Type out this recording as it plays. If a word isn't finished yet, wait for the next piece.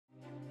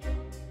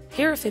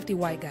Here are 50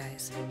 white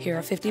guys. Here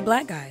are 50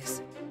 black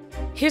guys.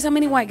 Here's how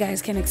many white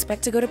guys can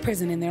expect to go to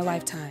prison in their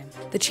lifetime.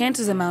 The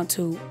chances amount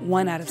to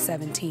 1 out of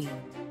 17.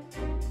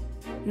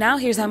 Now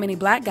here's how many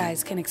black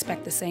guys can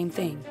expect the same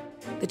thing.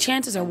 The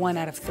chances are 1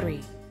 out of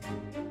 3.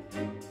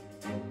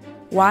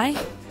 Why?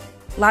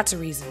 Lots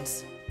of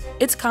reasons.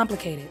 It's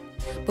complicated,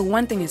 but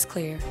one thing is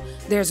clear.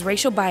 There's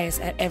racial bias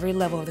at every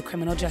level of the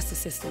criminal justice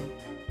system.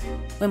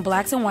 When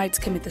blacks and whites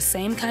commit the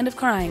same kind of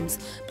crimes,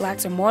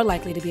 blacks are more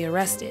likely to be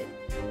arrested.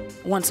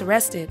 Once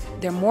arrested,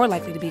 they're more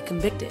likely to be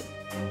convicted.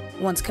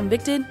 Once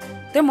convicted,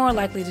 they're more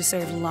likely to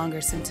serve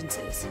longer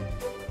sentences.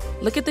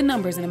 Look at the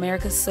numbers in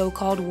America's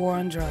so-called war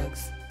on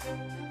drugs.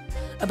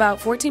 About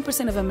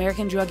 14% of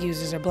American drug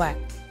users are black,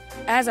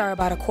 as are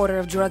about a quarter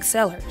of drug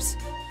sellers.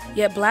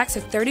 Yet blacks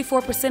are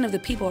 34% of the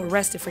people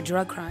arrested for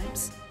drug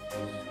crimes.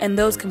 And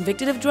those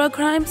convicted of drug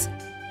crimes,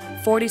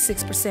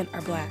 46%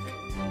 are black.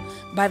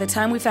 By the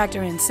time we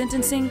factor in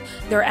sentencing,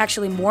 there are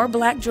actually more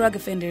black drug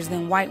offenders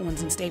than white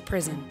ones in state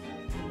prison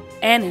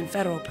and in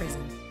federal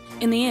prison.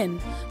 In the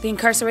end, the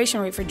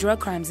incarceration rate for drug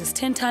crimes is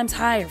 10 times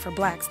higher for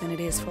blacks than it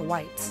is for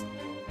whites.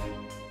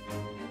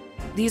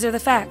 These are the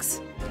facts.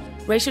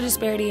 Racial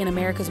disparity in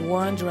America's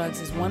war on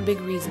drugs is one big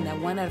reason that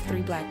 1 out of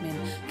 3 black men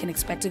can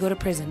expect to go to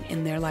prison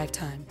in their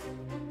lifetime.